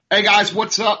Hey guys,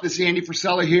 what's up? This is Andy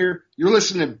Frisella here. You're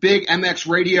listening to Big MX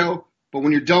Radio, but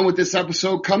when you're done with this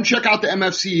episode, come check out the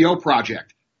MFCEO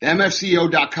project, the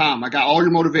MFCEO.com. I got all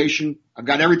your motivation. I've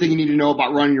got everything you need to know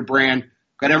about running your brand.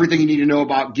 I've got everything you need to know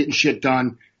about getting shit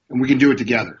done, and we can do it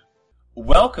together.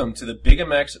 Welcome to the Big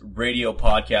MX Radio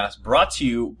Podcast, brought to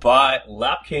you by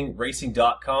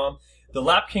LapKingRacing.com. The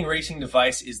LapKing Racing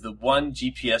device is the one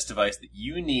GPS device that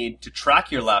you need to track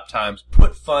your lap times,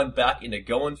 put fun back into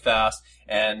going fast,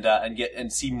 and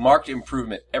see marked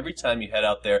improvement every time you head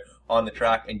out there on the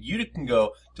track. And you can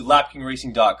go to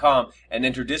LapKingRacing.com and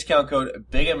enter discount code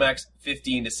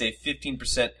BigMX15 to save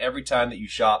 15% every time that you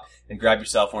shop, and grab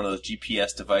yourself one of those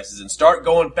GPS devices and start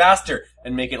going faster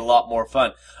and make it a lot more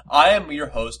fun. I am your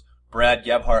host, Brad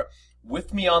Gebhart.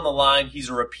 With me on the line, he's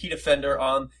a repeat offender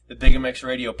on the Big MX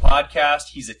Radio Podcast.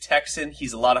 He's a Texan.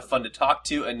 He's a lot of fun to talk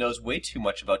to and knows way too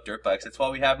much about dirt bikes. That's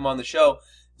why we have him on the show.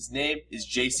 His name is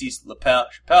JC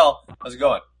Chappelle. How's it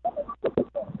going?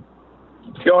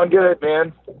 It's going good,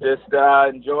 man. Just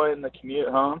enjoying the commute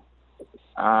home.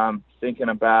 Thinking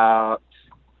about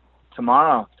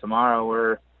tomorrow. Tomorrow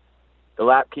we're the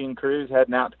Lap King Cruise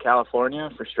heading out to California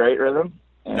for Straight Rhythm.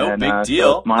 No big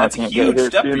deal. So that's a huge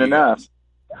step for you. Enough.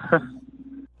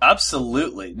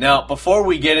 Absolutely. Now, before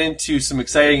we get into some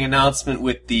exciting announcement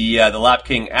with the Lap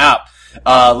King app,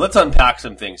 let's unpack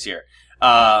some things here.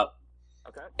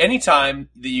 Okay. Anytime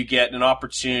that you get an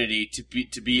opportunity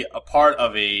to be a part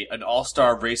of an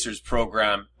All-Star Racers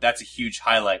program, that's a huge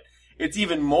highlight. It's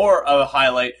even more of a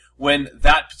highlight when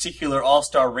that particular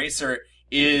All-Star Racer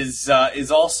is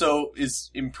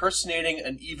impersonating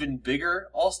an even bigger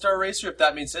All-Star Racer, if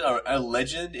that makes sense, or a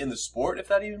legend in the sport, if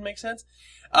that even makes sense.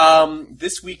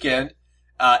 This weekend,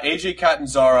 AJ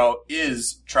Catanzaro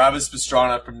is Travis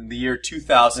Pastrana from the year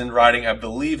 2000, riding, I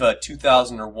believe, a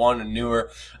 2001 and newer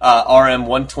RM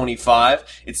 125.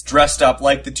 It's dressed up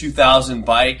like the 2000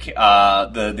 bike.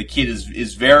 The kid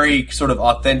is very sort of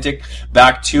authentic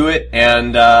back to it,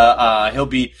 and he'll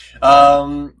be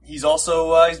he's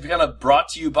kind of brought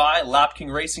to you by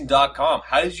LapKingRacing.com.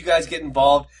 How did you guys get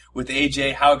involved with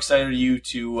AJ? How excited are you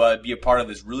to be a part of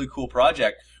this really cool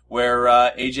project where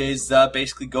AJ's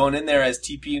basically going in there as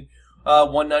TP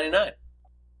 199?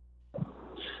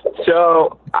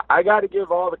 So I got to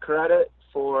give all the credit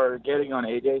for getting on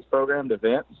AJ's program to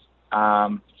Vince.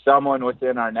 Someone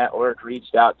within our network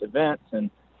reached out to Vince and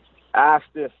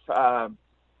asked if our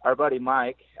buddy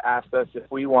Mike asked us if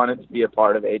we wanted to be a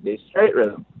part of AJ's Straight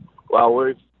Rhythm. Well,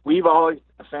 we've always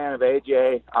been a fan of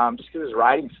AJ just because of his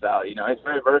riding style. You know, he's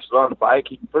very versatile on the bike.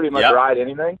 He can pretty much ride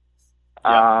anything.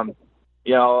 Yep.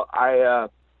 You know, I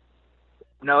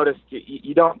noticed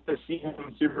you don't see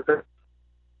him super.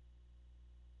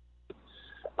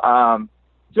 So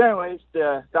anyways,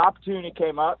 the opportunity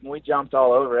came up and we jumped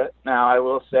all over it. Now, I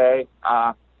will say,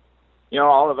 you know,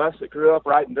 all of us that grew up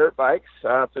riding dirt bikes,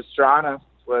 Pastrana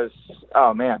was,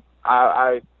 oh man,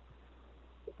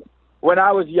 when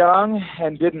I was young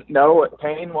and didn't know what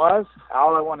pain was,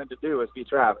 all I wanted to do was be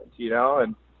Travis, you know,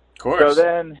 and of course. So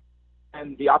then,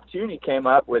 and the opportunity came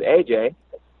up with AJ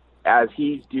as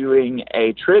he's doing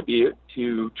a tribute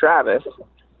to Travis.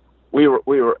 We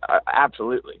were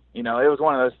absolutely, you know, it was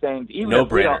one of those things. Even no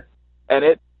brainer. And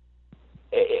it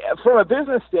from a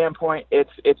business standpoint,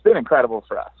 it's been incredible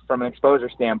for us from an exposure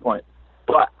standpoint.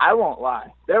 But I won't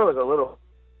lie, there was a little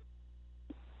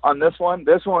on this one.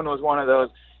 This one was one of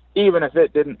those. Even if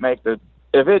it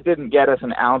didn't get us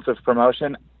an ounce of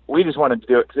promotion, we just wanted to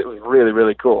do it because it was really,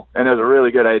 really cool. And it was a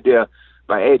really good idea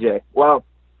by AJ. Well,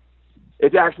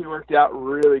 it's actually worked out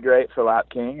really great for Lap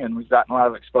King, and we've gotten a lot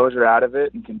of exposure out of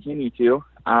it and continue to.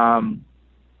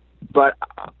 But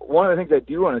one of the things I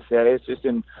do want to say is just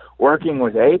in working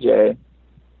with AJ,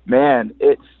 man,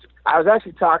 I was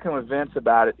actually talking with Vince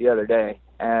about it the other day.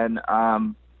 And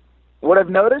what I've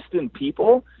noticed in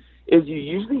people is you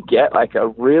usually get like a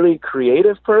really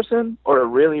creative person or a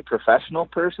really professional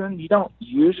person. You don't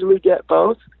usually get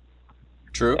both.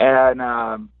 True.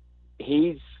 And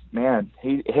his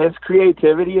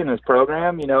creativity in his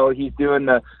program, you know, he's doing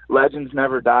the Legends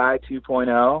Never Die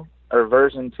 2.0 or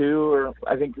version 2, or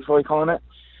I think that's what we're calling it.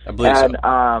 I believe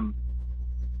so.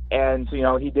 And so, you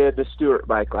know, he did the Stewart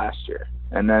bike last year.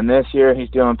 And then this year he's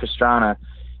doing Pastrana.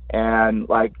 And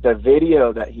like the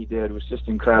video that he did was just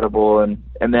incredible. And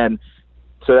then,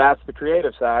 so that's the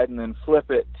creative side, and then flip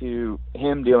it to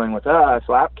him dealing with us,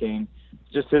 Lap King.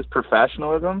 Just his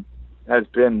professionalism has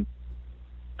been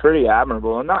pretty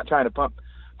admirable. I'm not trying to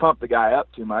pump the guy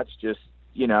up too much. Just,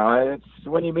 you know, it's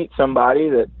when you meet somebody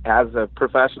that has a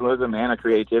professionalism and a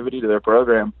creativity to their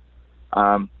program.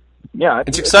 Yeah,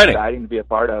 it's exciting to be a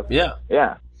part of. Yeah.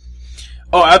 Yeah.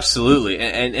 Oh, absolutely.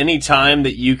 And any time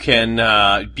that you can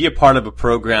be a part of a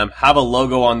program, have a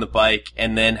logo on the bike,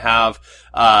 and then have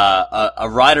a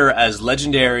rider as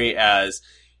legendary as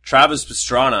Travis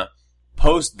Pastrana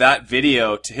post that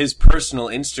video to his personal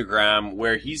Instagram,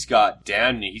 where he's got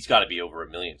to be over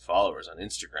 1 million followers on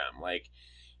Instagram. Like,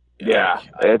 yeah,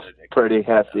 it's pretty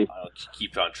hefty. I don't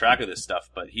keep on track of this stuff,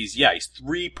 but he's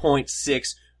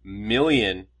 3.6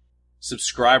 million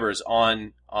subscribers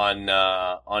on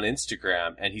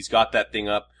Instagram, and he's got that thing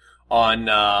up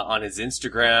on his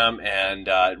Instagram, and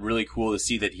really cool to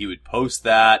see that he would post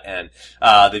that. And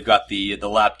they've got the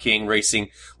Lap King Racing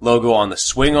logo on the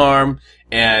swing arm,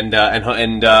 and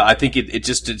I think it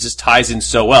just ties in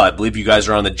so well. I believe you guys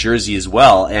are on the jersey as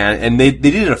well, and they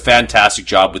did a fantastic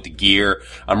job with the gear.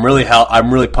 I'm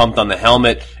really pumped on the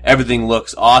helmet. Everything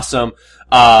looks awesome.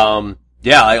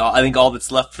 Yeah, I think all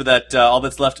that's left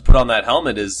to put on that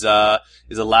helmet is a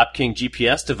Lap King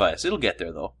GPS device. It'll get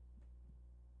there though.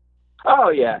 Oh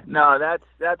yeah, no,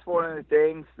 that's one of the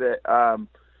things that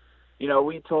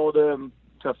we told him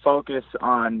to focus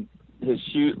on his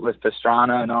shoot with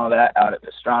Pastrana and all that out at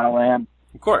Pastrana Land.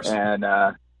 Of course. And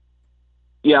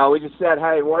we just said,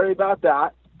 hey, worry about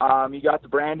that. You got the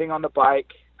branding on the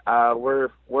bike.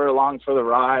 We're along for the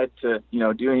ride to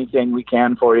do anything we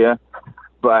can for you.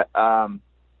 But,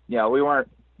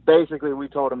 we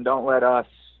told him, don't let us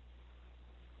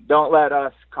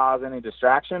cause any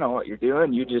distraction on what you're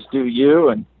doing. You just do you.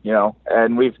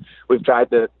 And we've tried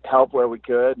to help where we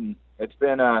could. And it's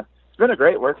been a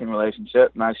great working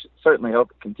relationship. And I certainly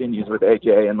hope it continues with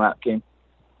AJ and Lap King.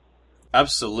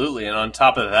 Absolutely. And on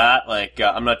top of that,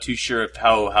 I'm not too sure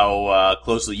how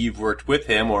closely you've worked with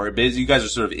him, or you guys are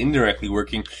sort of indirectly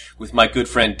working with my good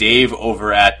friend Dave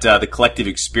over at the Collective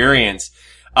Experience.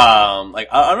 I'm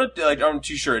not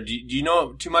too sure. Do you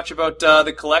know too much about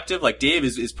the Collective? Like, Dave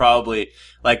is probably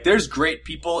there's great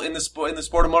people in the sport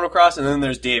of motocross, and then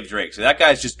there's Dave Drake. So that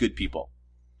guy's just good people.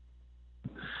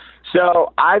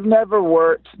 So I've never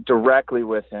worked directly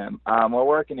with him. We're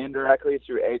working indirectly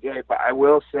through AJ, but I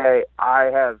will say I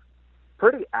have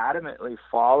pretty adamantly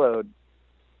followed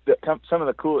some of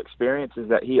the cool experiences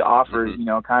that he offers.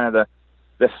 Mm-hmm. Kind of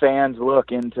the fans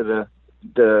look into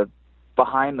the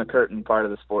behind the curtain part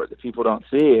of the sport that people don't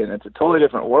see, and it's a totally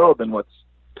different world than what's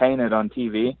painted on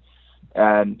TV.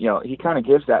 And he kind of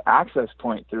gives that access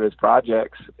point through his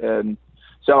projects. And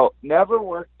so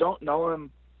don't know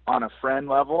him on a friend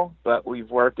level, but we've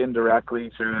worked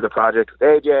indirectly through the project with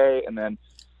AJ, and then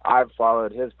I've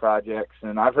followed his projects,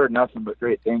 and I've heard nothing but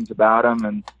great things about him,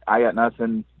 and I got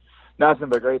nothing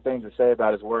but great things to say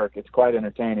about his work. It's quite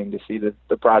entertaining to see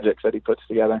the projects that he puts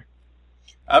together.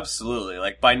 Absolutely.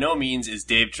 By no means is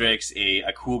Dave Drakes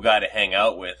a cool guy to hang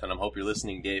out with, and I hope you're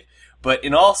listening, Dave. But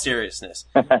in all seriousness,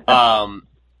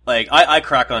 I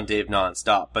crack on Dave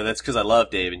nonstop, but that's because I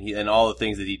love Dave and all the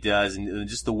things that he does, and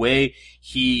just the way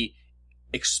he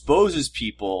exposes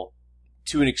people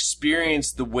to an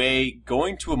experience the way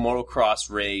going to a motocross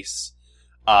race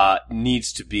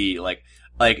needs to be.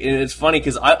 And it's funny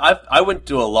because I went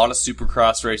to a lot of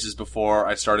supercross races before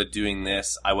I started doing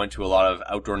this. I went to a lot of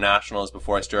outdoor nationals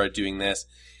before I started doing this.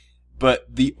 But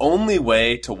the only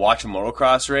way to watch a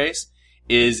motocross race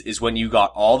is when you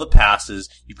got all the passes,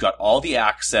 you've got all the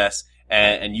access,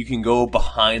 and you can go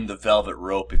behind the velvet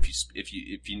rope if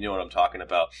you know what I'm talking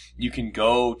about. You can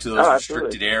go to those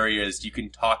restricted areas, you can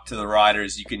talk to the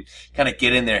riders, you can kind of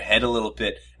get in their head a little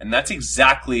bit, and that's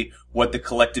exactly what the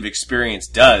Collective Experience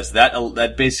does.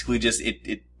 That basically just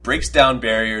it breaks down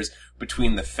barriers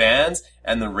between the fans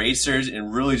and the racers,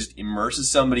 and really just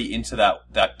immerses somebody into that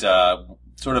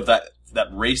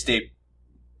race day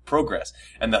progress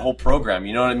and that whole program.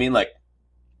 You know what I mean?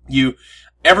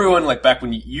 Everyone, back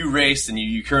when you raced, and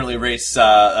you currently race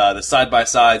the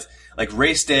side-by-sides,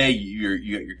 race day, you got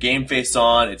your game face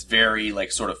on, it's very,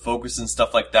 sort of focused and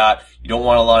stuff like that. You don't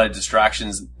want a lot of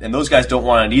distractions, and those guys don't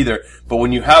want it either. But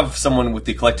when you have someone with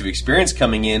the Collective Experience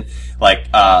coming in,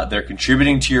 they're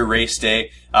contributing to your race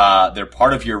day, they're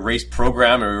part of your race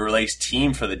program or your race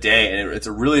team for the day, and it's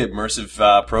a really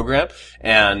immersive program.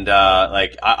 And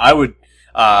I would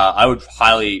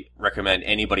highly recommend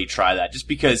anybody try that, just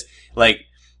because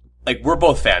we're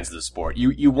both fans of the sport.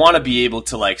 You want to be able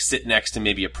to sit next to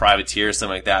maybe a privateer or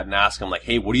something like that and ask them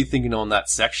hey, what are you thinking on that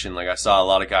section? I saw a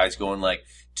lot of guys going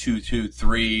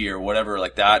 2-2-3 or whatever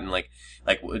like that, and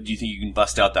do you think you can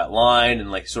bust out that line?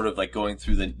 And sort of going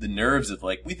through the nerves of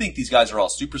we think these guys are all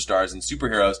superstars and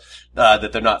superheroes,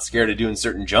 that they're not scared of doing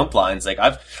certain jump lines.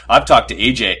 I've talked to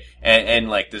AJ and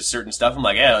there's certain stuff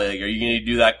I'm yeah, are you going to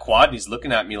do that quad? And he's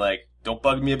looking at me don't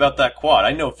bug me about that quad.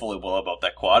 I know fully well about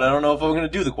that quad. I don't know if I'm going to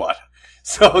do the quad.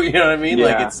 So you know what I mean? Yeah.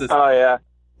 Like it's just, oh yeah.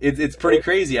 it's pretty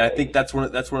crazy. I think that's one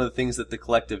of the things that the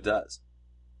collective does.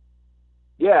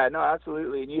 Yeah, no,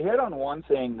 absolutely. And you hit on one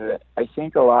thing that I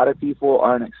think a lot of people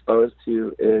aren't exposed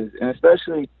to is, and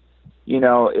especially, you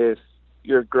know, if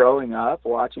you're growing up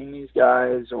watching these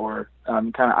guys or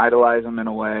kind of idolize them in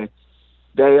a way,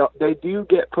 they do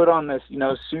get put on this, you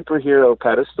know, superhero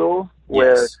pedestal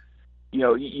where, Yes. you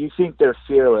know, you think they're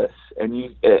fearless,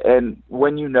 and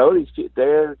when you know these people,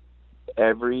 they're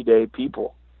everyday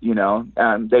people, you know,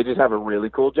 they just have a really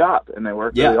cool job and they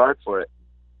work really hard for it.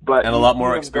 But and a lot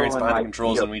more experience behind the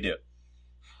controls than we do.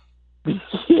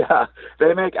 Yeah,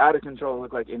 they make out of control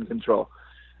look like in control.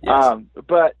 Yes.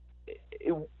 But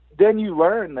then you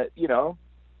learn that, you know,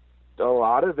 a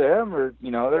lot of them are,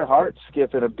 you know, their heart's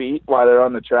skipping a beat while they're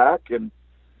on the track, and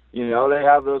you know, they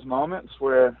have those moments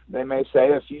where they may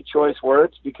say a few choice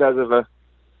words because of a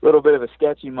little bit of a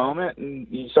sketchy moment, and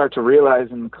you start to realize,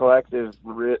 and the collective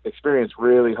experience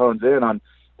really hones in on,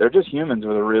 they're just humans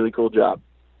with a really cool job.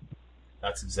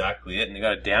 That's exactly it, and they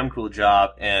got a damn cool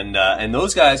job. And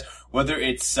those guys, whether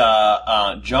it's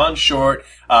John Short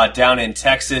down in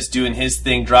Texas doing his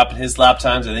thing, dropping his lap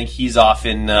times, I think he's off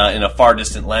in a far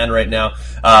distant land right now,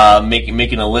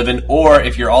 making a living. Or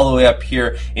if you're all the way up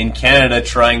here in Canada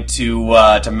trying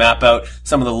to map out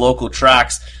some of the local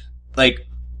tracks, like.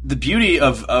 The beauty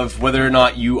of whether or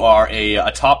not you are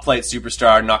a top flight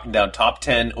superstar knocking down top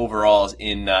 10 overalls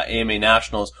in AMA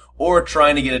Nationals, or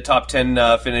trying to get a top 10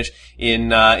 finish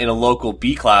in a local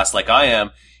B class like I am,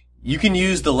 you can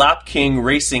use the Lap King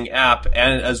Racing app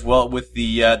and as well with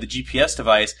the GPS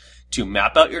device to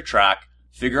map out your track,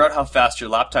 figure out how fast your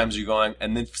lap times are going,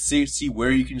 and then see where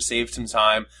you can save some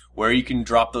time, where you can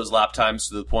drop those lap times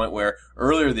to the point where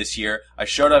earlier this year I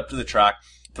showed up to the track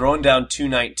throwing down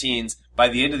 2:19s. By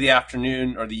the end of the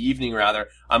afternoon, or the evening rather,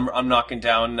 I'm knocking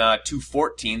down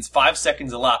 2:14s, 5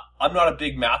 seconds a lap. I'm not a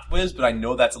big math whiz, but I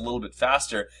know that's a little bit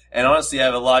faster. And honestly, I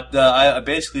have a lot. I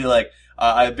basically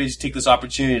take this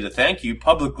opportunity to thank you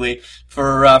publicly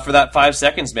for that 5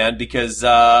 seconds, man. Because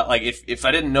if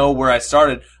I didn't know where I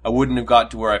started, I wouldn't have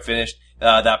got to where I finished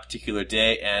that particular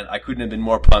day, and I couldn't have been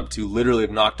more pumped to literally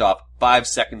have knocked off 5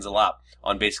 seconds a lap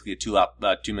on basically a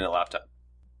 2-minute lap time.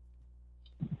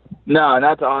 No, and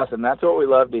that's awesome. That's what we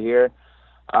love to hear.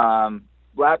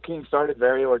 Lap King started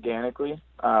very organically,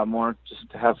 more just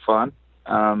to have fun.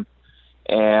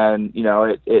 And, you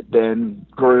know, it then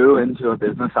grew into a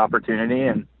business opportunity,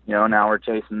 and, you know, now we're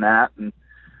chasing that. And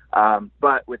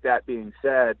but with that being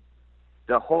said,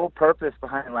 the whole purpose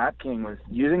behind Lap King was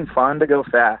using fun to go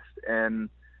fast. And,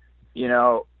 you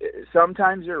know,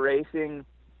 sometimes you're racing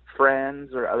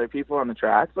friends or other people on the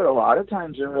track, but a lot of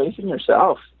times you're racing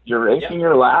yourself. You're racing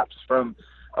your laps from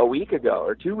a week ago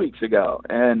or 2 weeks ago.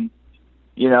 And,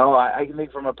 you know, I can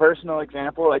think from a personal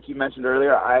example, like you mentioned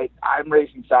earlier, I'm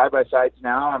racing side-by-sides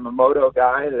now. I'm a moto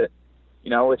guy that, you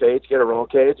know, with age get a roll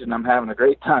cage, and I'm having a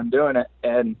great time doing it.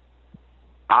 And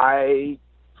I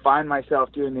find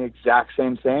myself doing the exact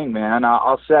same thing, man.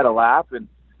 I'll set a lap, and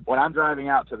when I'm driving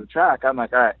out to the track, I'm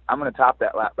like, all right, I'm going to top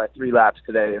that lap by 3 laps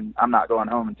today, and I'm not going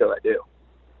home until I do.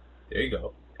 There you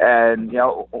go. And, you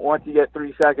know, once you get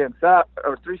 3 seconds up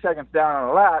or 3 seconds down on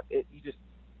a lap,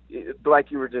 like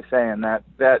you were just saying,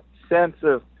 that sense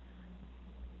of,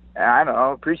 I don't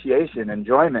know, appreciation,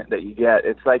 enjoyment that you get.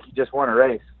 It's like you just won a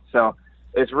race. So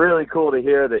it's really cool to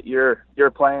hear that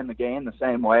you're playing the game the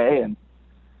same way. And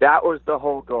that was the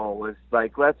whole goal, was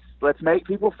like, let's make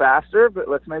people faster, but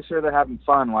let's make sure they're having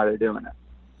fun while they're doing it.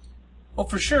 Well,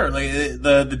 for sure. Like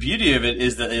the beauty of it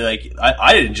is that like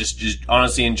I didn't just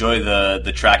honestly enjoy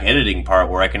the track editing part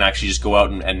where I can actually just go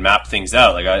out and map things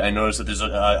out. Like I noticed that there's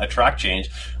a track change.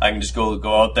 I can just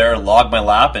go out there, log my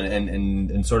lap,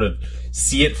 and sort of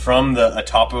see it from a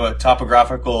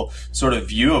topographical sort of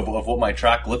view of what my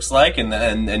track looks like,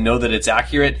 and know that it's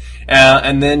accurate.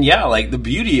 And then like the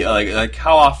beauty, like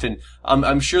how often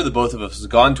I'm sure the both of us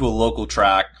have gone to a local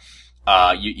track.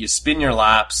 You spin your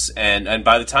laps, and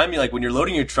by the time when you're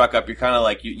loading your truck up, you're kind of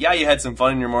like, you had some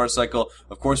fun in your motorcycle.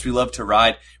 Of course, we love to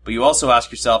ride, but you also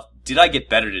ask yourself, did I get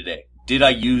better today? Did I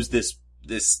use this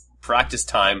practice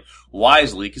time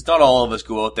wisely? Because not all of us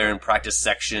go out there and practice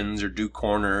sections or do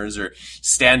corners or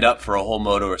stand up for a whole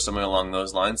moto or something along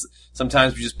those lines.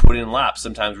 Sometimes we just put in laps.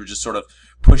 Sometimes we're just sort of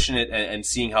pushing it and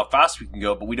seeing how fast we can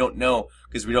go, but we don't know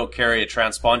because we don't carry a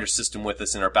transponder system with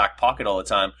us in our back pocket all the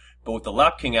time. But with the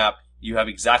Lap King app, you have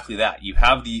exactly that. You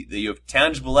have you have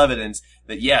tangible evidence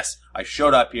that yes, I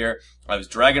showed up here, I was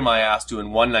dragging my ass doing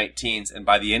 119s, and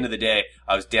by the end of the day,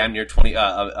 I was damn near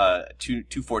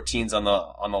 214s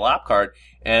on the lap card,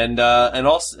 and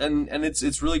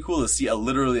it's really cool to see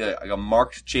literally a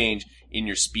marked change in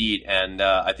your speed, and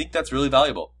I think that's really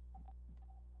valuable.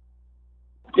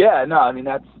 Yeah, no, I mean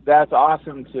that's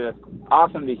awesome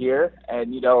to hear,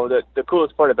 and the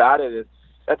coolest part about it is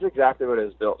that's exactly what it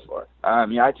was built for.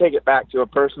 I take it back to a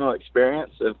personal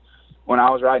experience of when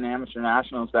I was riding amateur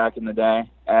nationals back in the day,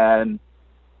 and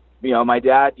my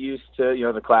dad used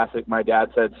to, the classic "my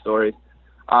dad said" stories.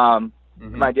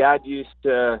 My dad used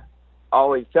to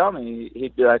always tell me,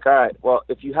 he'd be like, "All right, well,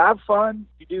 if you have fun,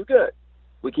 you do good.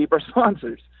 We keep our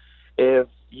sponsors. If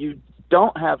you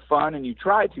don't have fun and you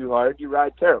try too hard, you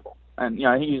ride terrible." And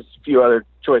he used a few other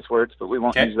choice words, but we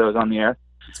won't use those on the air.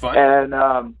 It's fine.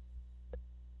 And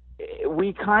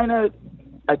we kind of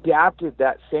adapted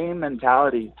that same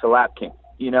mentality to Lap King.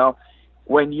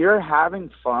 When you're having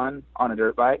fun on a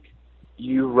dirt bike,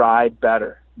 you ride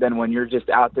better than when you're just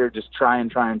out there just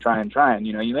trying.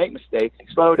 You make mistakes, you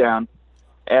slow down.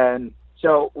 And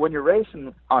so when you're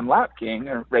racing on Lap King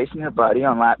or racing your buddy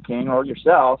on Lap King or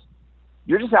yourself,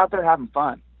 you're just out there having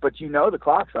fun. But the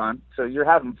clock's on, so you're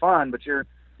having fun, but you're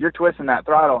twisting that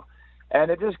throttle. And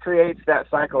it just creates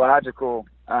that psychological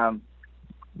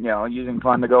using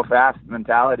fun to go fast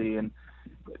mentality. And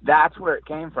that's where it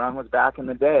came from, was back in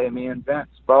the day, me and Vince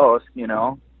both,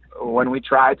 when we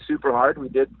tried super hard, we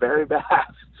did very bad.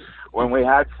 When we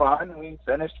had fun, we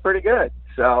finished pretty good.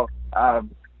 So,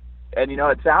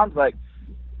 it sounds like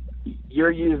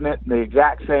you're using it the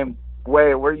exact same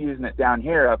way we're using it down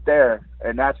here, up there.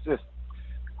 And that's just,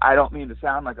 I don't mean to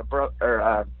sound like a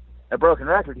broken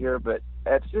record here, but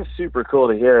it's just super cool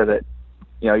to hear that,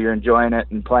 you're enjoying it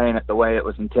and playing it the way it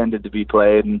was intended to be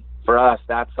played. And for us,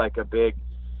 that's like a big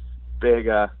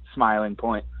smiling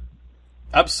point.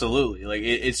 Absolutely. Like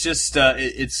it's just,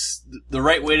 it's the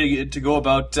right way to go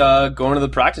about, going to the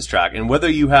practice track. And whether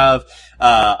you have,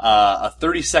 a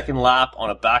 30-second lap on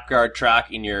a backyard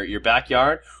track in your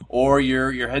backyard, or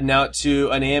you're heading out to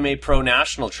an AMA Pro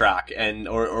National track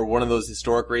or one of those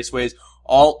historic raceways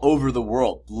all over the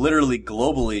world, literally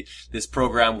globally, this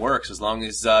program works as long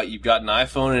as, you've got an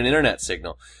iPhone and an internet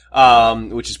signal,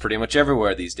 which is pretty much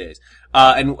everywhere these days.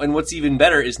 And what's even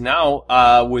better is now,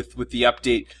 with the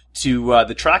update to,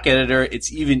 the track editor,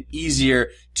 it's even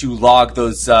easier to log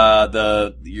those,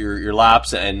 your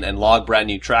laps and log brand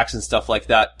new tracks and stuff like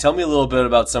that. Tell me a little bit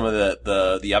about some of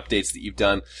the updates that you've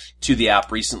done to the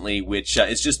app recently, which,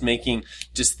 is just making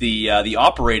just the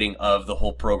operating of the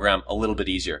whole program a little bit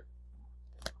easier.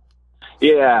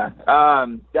 Yeah,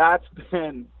 that's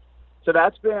been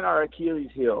our Achilles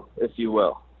heel, if you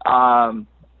will.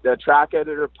 The track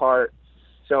editor part.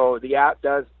 So the app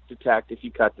does detect if you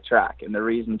cut the track, and the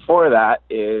reason for that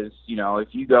is, if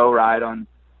you go ride on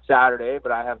Saturday,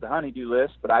 but I have the honeydew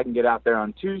list, but I can get out there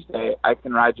on Tuesday, I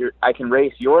can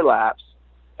race your laps,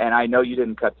 and I know you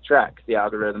didn't cut the track. The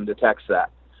algorithm detects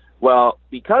that. Well,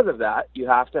 because of that, you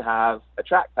have to have a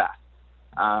track path.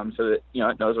 So that,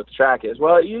 it knows what the track is.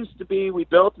 Well, it used to be, we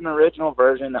built an original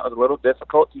version that was a little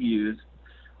difficult to use.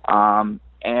 And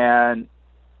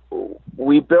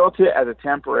we built it as a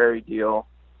temporary deal,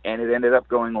 and it ended up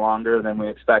going longer than we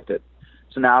expected.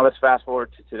 So now let's fast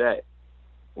forward to today.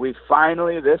 We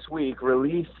finally, this week,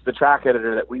 released the track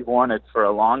editor that we wanted for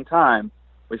a long time.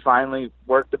 We finally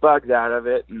worked the bugs out of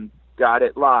it and got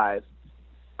it live.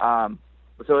 So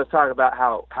let's talk about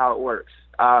how it works.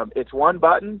 It's one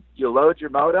button. You load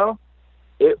your moto.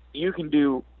 You can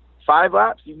do 5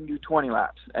 laps. You can do 20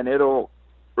 laps, and it'll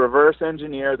reverse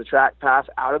engineer the track path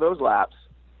out of those laps.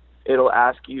 It'll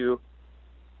ask you,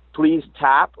 please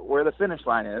tap where the finish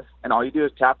line is, and all you do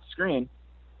is tap the screen,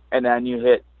 and then you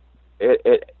hit it.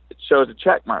 It shows a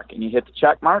check mark, and you hit the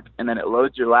check mark, and then it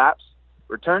loads your laps,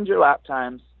 returns your lap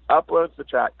times, uploads the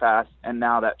track path, and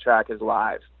now that track is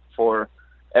live for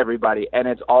everybody, and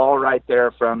it's all right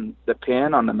there from the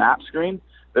pin on the map screen.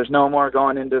 There's no more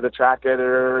going into the track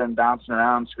editor and bouncing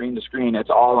around screen to screen. It's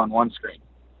all on one screen.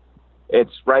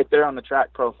 It's right there on the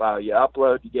track profile. You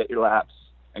upload, you get your laps,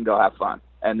 and go have fun.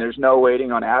 And there's no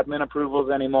waiting on admin approvals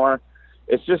anymore.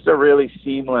 It's just a really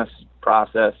seamless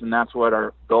process, and that's what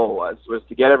our goal was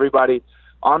to get everybody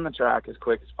on the track as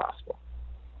quick as possible.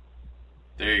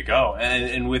 There you go.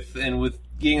 And with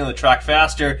getting on the track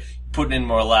faster, putting in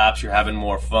more laps, you're having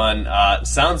more fun.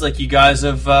 Sounds like you guys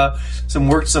have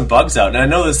worked some bugs out. And I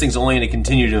know this thing's only going to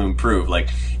continue to improve. Like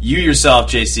you yourself,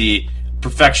 JC,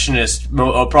 perfectionist,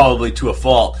 probably to a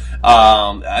fault.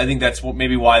 I think that's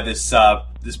maybe why this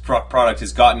product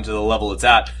has gotten to the level it's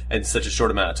at in such a short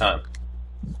amount of time.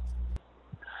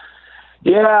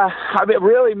 Yeah, I mean,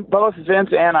 really, both Vince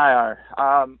and I are.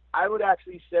 I would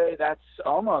actually say that's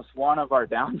almost one of our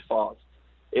downfalls.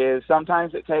 Is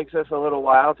sometimes it takes us a little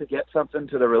while to get something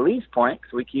to the release point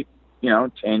because we keep,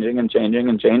 changing and changing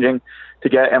and changing to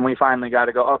get, and we finally got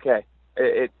to go. Okay,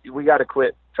 we got to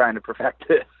quit trying to perfect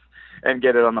this and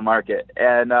get it on the market.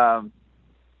 And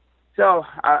so,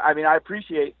 I mean, I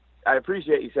appreciate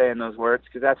you saying those words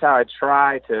because that's how I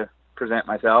try to present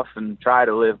myself and try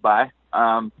to live by.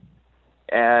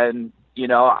 And,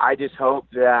 I just hope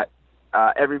that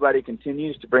everybody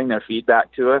continues to bring their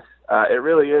feedback to us. It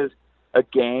really is a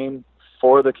game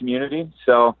for the community.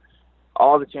 So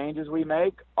all the changes we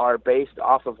make are based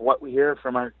off of what we hear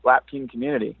from our Lap King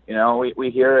community. We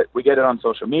hear it, we get it on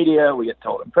social media, we get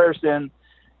told in person,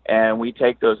 and we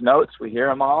take those notes, we hear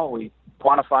them all, we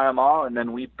quantify them all, and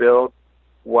then we build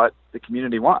what the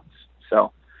community wants.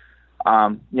 So,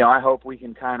 I hope we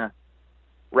can kind of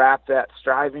wrap that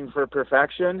striving for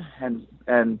perfection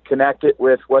and connect it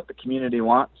with what the community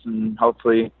wants, and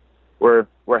hopefully we're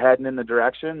heading in the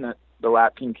direction that the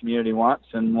Lap King community wants,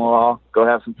 and we'll all go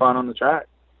have some fun on the track.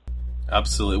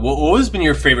 Absolutely. What has been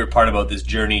your favorite part about this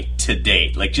journey to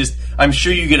date? I'm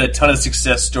sure you get a ton of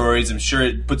success stories. I'm sure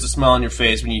it puts a smile on your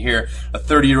face when you hear a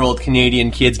 30-year-old Canadian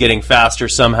kid's getting faster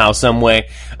somehow, some way.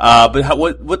 But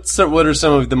what are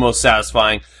some of the most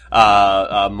satisfying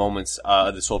moments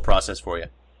of this whole process for you?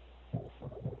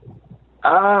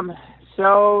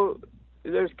 So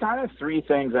there's kind of three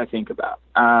things I think about.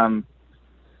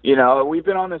 We've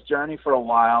been on this journey for a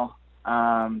while,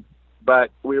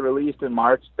 but we released in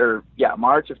March of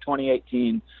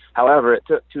 2018. However, it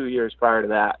took 2 years prior to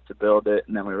that to build it,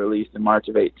 and then we released in March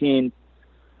of 18,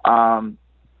 and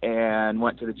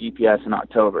went to the GPS in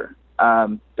October.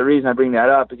 The reason I bring that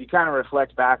up is you kind of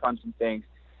reflect back on some things.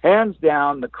 Hands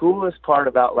down, the coolest part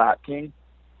about Lap King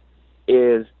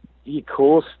is the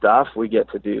cool stuff we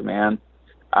get to do, man.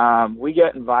 We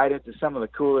get invited to some of the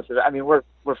coolest. I mean, we're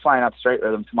flying out to Straight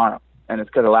Rhythm tomorrow, and it's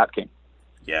because of Lap King.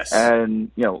 Yes. And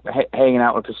hanging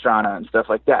out with Pastrana and stuff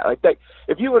like that.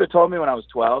 If you would have told me when I was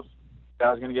 12 that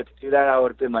I was going to get to do that, I would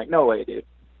have been like, no way, dude.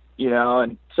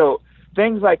 And so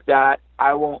things like that,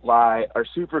 I won't lie, are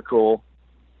super cool.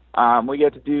 We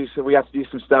got to do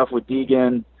some stuff with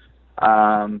Deegan.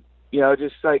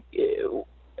 Just like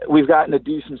we've gotten to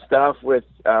do some stuff with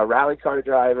rally car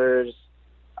drivers,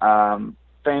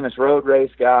 famous road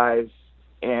race guys,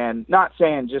 and not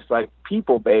saying just like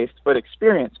people-based, but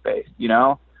experience-based,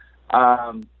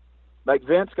 like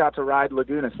Vince got to ride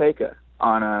Laguna Seca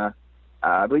on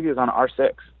I believe he was on an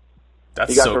R6. That's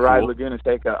he got so to ride cool. Laguna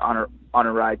Seca on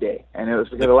a ride day, and it was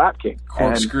because of Lap King.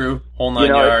 Corkscrew, whole 9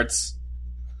 yards.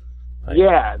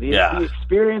 The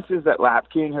experiences that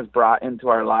Lap King has brought into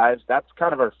our lives, that's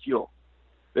kind of our fuel.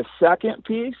 The second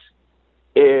piece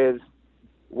is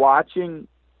watching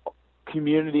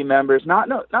community members, not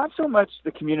so much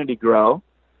the community grow,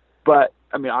 but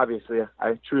I mean, obviously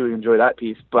I truly enjoy that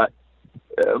piece, but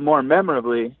more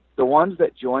memorably, the ones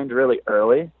that joined really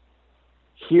early,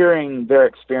 hearing their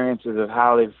experiences of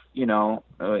how they've,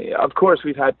 of course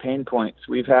we've had pain points,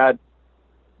 we've had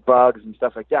bugs and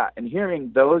stuff like that, and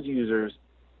hearing those users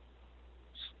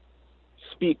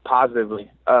speak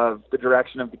positively of the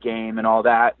direction of the game and all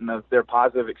that, and of their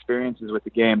positive experiences with the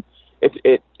game,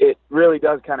 it really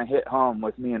does kind of hit home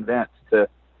with me and Vince to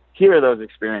hear those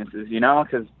experiences,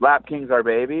 because Lap King's our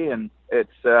baby, and it's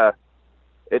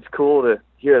cool to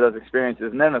hear those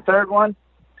experiences. And then the third one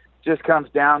just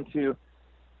comes down to,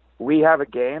 we have a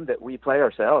game that we play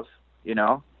ourselves.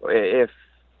 If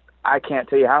I can't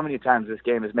tell you how many times this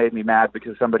game has made me mad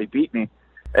because somebody beat me,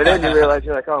 and then you realize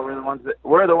you're like, oh,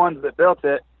 we're the ones that built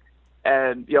it.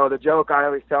 And the joke I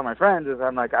always tell my friends is,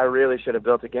 I'm like, I really should have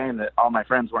built a game that all my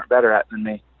friends weren't better at than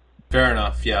me. Fair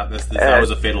enough. Yeah, that was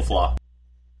a fatal flaw.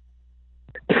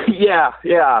 Yeah.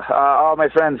 All my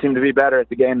friends seem to be better at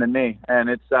the game than me, and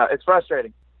it's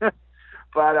frustrating.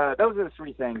 But those are the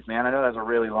three things, man. I know that's a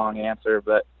really long answer,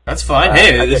 but that's fine.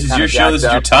 Hey, this is your show. This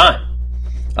is your time.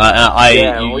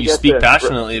 You speak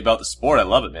passionately about the sport. I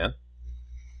love it, man.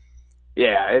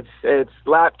 Yeah, it's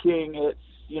Lap King. It's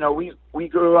we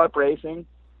grew up racing,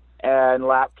 and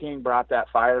Lap King brought that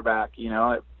fire back.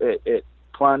 It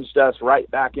plunged us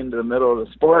right back into the middle of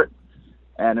the sport,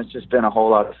 and it's just been a whole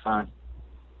lot of fun.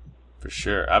 For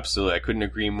sure, absolutely. I couldn't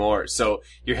agree more. So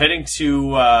you're heading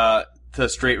to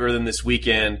Straight Rhythm this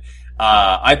weekend.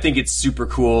 I think it's super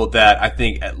cool that I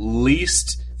think at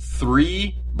least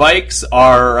 3 bikes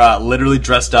are literally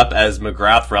dressed up as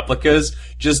McGrath replicas,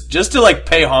 just to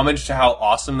pay homage to how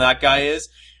awesome that guy is.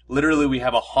 Literally, we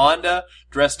have a Honda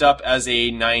dressed up as a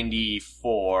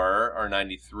 94 or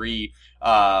 93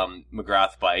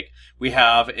 McGrath bike. We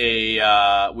have they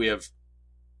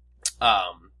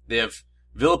have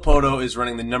Villapoto is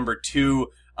running the number 2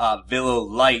 Velo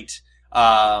Light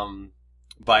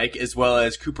bike, as well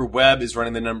as Cooper Webb is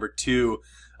running the number 2.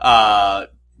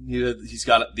 He's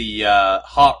got the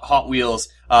Hot Wheels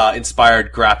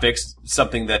inspired graphics,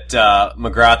 something that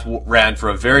McGrath ran for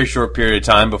a very short period of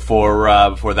time before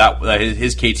that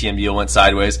his KTM deal went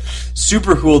sideways.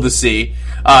 Super cool to see.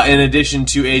 In addition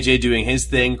to AJ doing his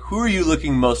thing, who are you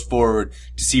looking most forward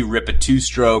to see rip a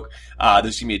 2-stroke? There's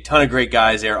going to be a ton of great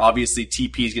guys there. Obviously,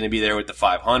 TP is going to be there with the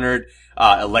 500.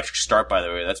 Electric start, by the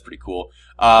way. That's pretty cool.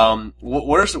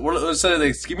 What are some of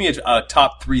the, give me a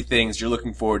top 3 things you're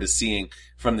looking forward to seeing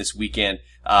from this weekend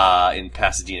in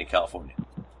Pasadena, California?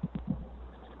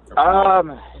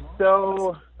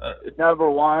 So number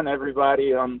 1,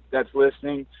 everybody that's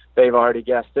listening, they've already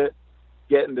guessed it.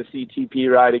 Getting to see TP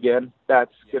ride again.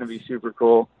 That's going to be super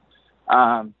cool.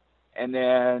 And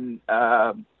then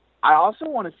I also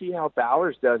want to see how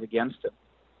Bowers does against him.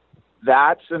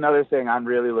 That's another thing I'm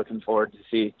really looking forward to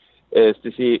see, because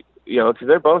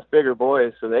they're both bigger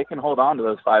boys, so they can hold on to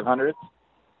those 500s.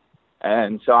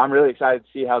 And so I'm really excited to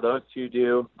see how those two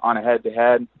do on a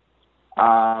head-to-head.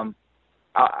 I'm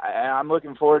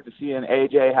looking forward to seeing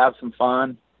AJ have some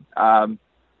fun. I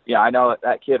know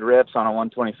that kid rips on a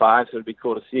 125, so it'd be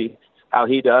cool to see how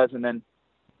he does. And then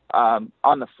on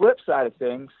the flip side of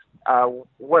things,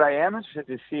 what I am interested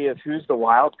to see is who's the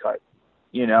wild card.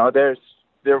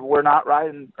 They're not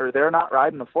riding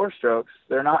the 4-strokes.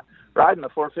 They're not riding the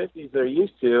 450s they're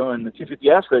used to and the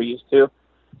 250S they're used to.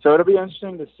 So it'll be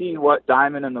interesting to see what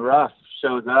diamond in the rough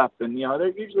shows up. And, there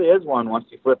usually is one once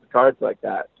you flip the cards like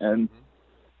that. And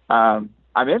I'm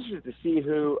interested to see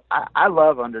who – I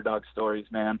love underdog stories,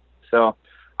 man. So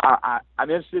I'm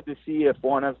interested to see if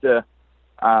one of the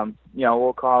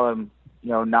we'll call them,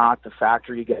 not the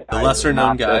factory guys. The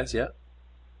lesser-known guys, yeah.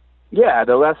 Yeah,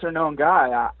 the lesser-known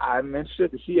guy. I'm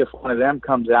interested to see if one of them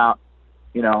comes out,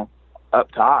 up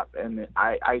top. And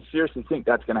I seriously think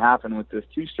that's going to happen with this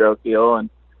 2-stroke deal, and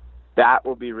that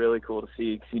will be really cool to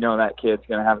see because that kid's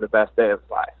going to have the best day of his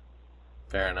life.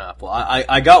 Fair enough. Well,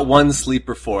 I got one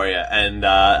sleeper for you, and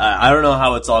I don't know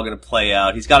how it's all going to play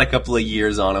out. He's got a couple of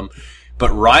years on him,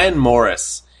 but Ryan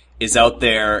Morris is out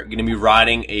there going to be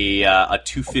riding a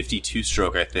 250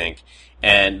 2-stroke, I think.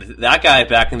 And that guy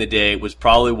back in the day was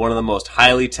probably one of the most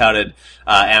highly touted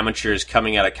amateurs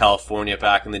coming out of California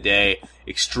back in the day.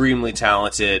 Extremely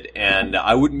talented, and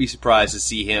I wouldn't be surprised to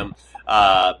see him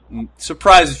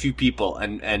surprise a few people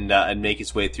and make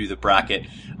his way through the bracket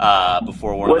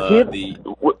before one of the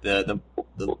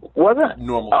wasn't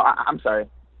normal. Oh, I'm sorry.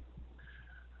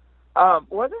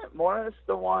 Wasn't Morris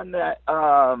the one that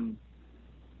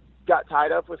got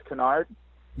tied up with Kennard?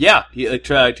 Yeah,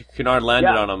 Kennard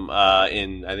landed on him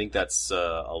in, I think that's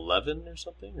 11 or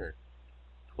something, or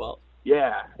 12.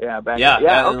 Yeah. Okay.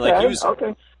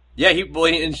 Okay. Yeah, he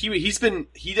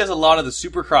does a lot of the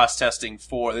Supercross testing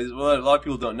for. A lot of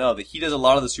people don't know that he does a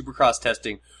lot of the Supercross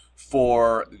testing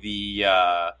for the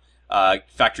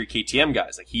factory KTM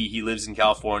guys. Like he lives in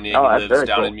California, he lives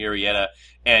down in Murrieta,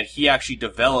 and he actually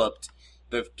developed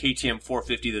the KTM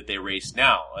 450 that they race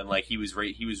now. And like he was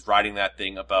riding that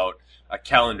thing about a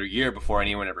calendar year before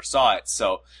anyone ever saw it.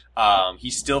 So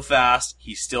he's still fast,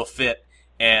 he's still fit.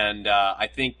 And I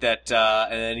think that,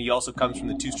 and then he also comes from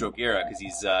the 2-stroke era because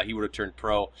he would have turned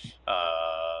pro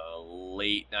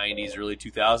late '90s, early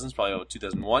 2000s, probably about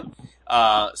 2001.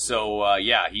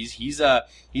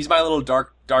 He's my little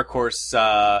dark horse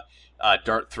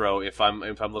dart throw if I'm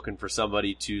looking for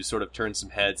somebody to sort of turn some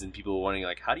heads and people wondering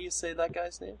like, how do you say that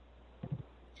guy's name?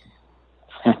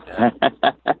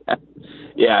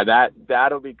 Yeah,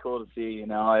 that'll be cool to see.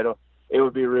 It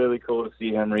would be really cool to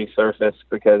see him resurface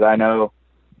because I know.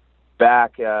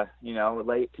 Back,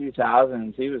 late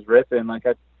 2000s, he was ripping. Like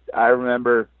I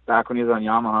remember back when he was on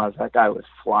Yamahas, that guy was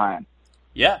flying.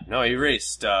 Yeah, no, he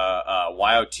raced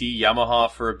YOT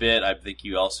Yamaha for a bit. I think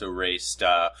he also raced.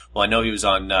 I know he was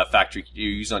on factory.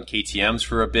 He was on KTM's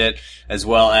for a bit, as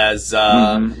well as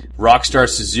Rockstar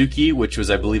Suzuki, which was,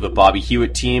 I believe, a Bobby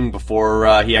Hewitt team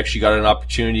before he actually got an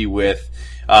opportunity with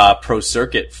Pro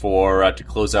Circuit to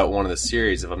close out one of the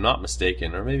series, if I'm not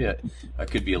mistaken, or maybe I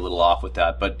could be a little off with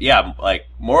that. But yeah, like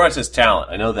Morris has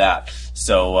talent, I know that.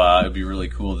 So it'd be really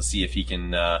cool to see if he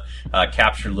can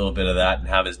capture a little bit of that and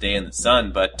have his day in the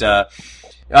sun. But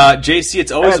JC,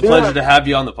 it's always a pleasure to have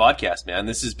you on the podcast, man.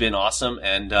 This has been awesome.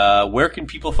 And where can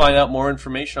people find out more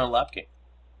information on Lap King?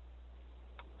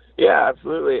 Yeah,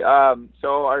 absolutely.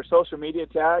 So our social media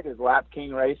tag is Lap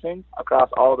King Racing across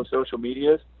all the social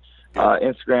medias.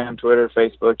 Instagram, Twitter,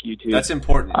 Facebook, YouTube. That's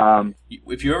important.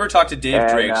 If you ever talk to Dave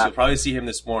Drakes, you'll probably see him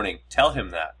this morning. Tell him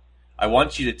that. I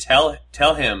want you to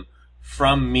tell him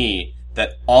from me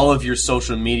that all of your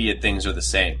social media things are the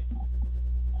same.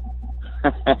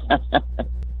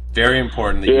 Very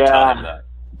important that you tell him that.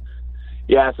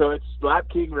 Yeah, so it's Lap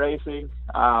King Racing.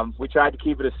 We tried to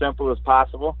keep it as simple as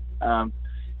possible.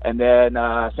 And then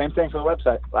same thing for the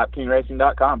website,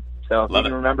 lapkingracing.com. So if you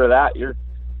can remember that,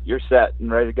 you're set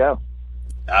and ready to go.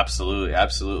 Absolutely.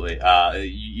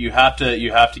 You have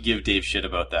to give Dave shit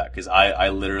about that, because I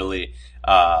literally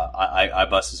I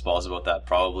bust his balls about that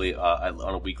probably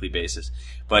on a weekly basis.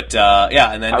 But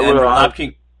and then Lap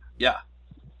King, yeah.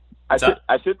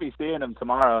 I should be seeing him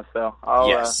tomorrow, so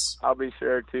I'll be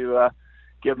sure to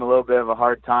give him a little bit of a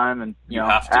hard time, and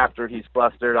after he's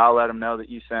flustered, I'll let him know that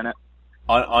you sent it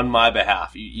on my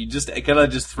behalf. You just gotta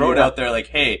just throw it out there, like,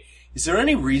 hey, is there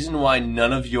any reason why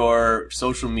none of your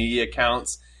social media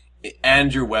accounts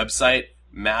and your website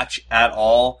match at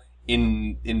all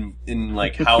in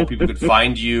like how people could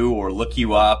find you or look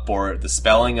you up, or the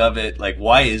spelling of it? Like,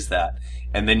 why is that?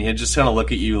 And then he'll just kind of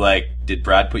look at you like, did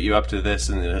Brad put you up to this?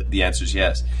 And the answer is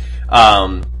yes.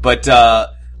 But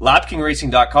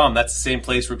lapkingracing.com, that's the same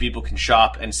place where people can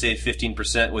shop and save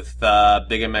 15% with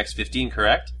Big MX 15,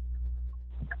 correct?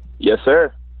 Yes,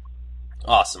 sir.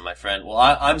 Awesome, my friend. Well,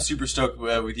 I'm super stoked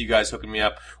with you guys hooking me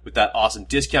up with that awesome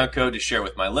discount code to share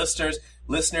with my listeners.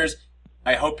 Listeners,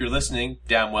 I hope you're listening.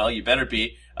 Damn well, you better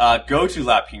be. Go to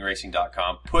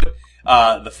lapkingracing.com. Put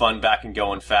the fun back and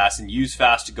going fast, and use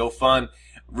fast to go fun.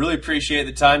 Really appreciate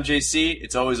the time, JC.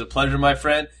 It's always a pleasure, my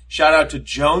friend. Shout out to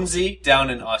Jonesy down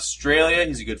in Australia.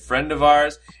 He's a good friend of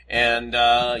ours. And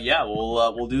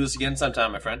we'll do this again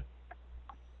sometime, my friend.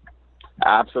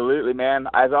 Absolutely, man.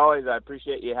 As always, I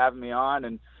appreciate you having me on,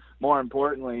 and more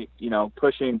importantly,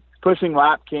 pushing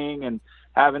Lap King and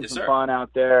having some fun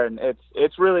out there. And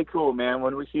it's really cool, man.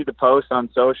 When we see the posts on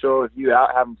social, if you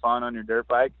out having fun on your dirt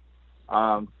bike,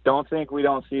 don't think we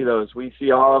don't see those. We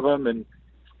see all of them, and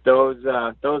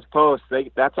those posts,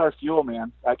 that's our fuel,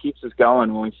 man. That keeps us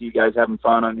going when we see you guys having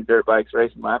fun on your dirt bikes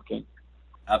racing Lap King.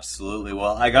 Absolutely.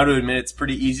 Well, I got to admit, it's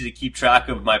pretty easy to keep track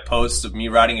of my posts of me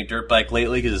riding a dirt bike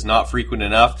lately because it's not frequent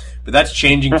enough. But that's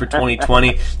changing for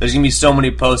 2020. There's going to be so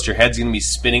many posts. Your head's going to be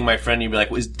spinning, my friend. You'll be like,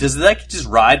 does that just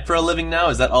ride for a living now?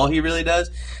 Is that all he really does?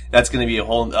 That's going to be a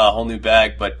whole new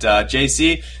bag. But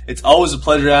JC, it's always a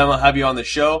pleasure to have you on the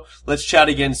show. Let's chat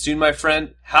again soon, my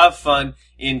friend. Have fun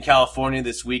in California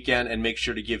this weekend, and make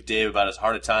sure to give Dave about as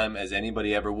hard a time as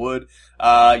anybody ever would.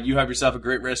 You have yourself a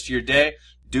great rest of your day.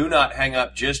 Do not hang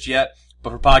up just yet,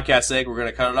 but for podcast sake, we're going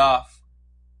to cut it off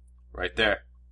right there.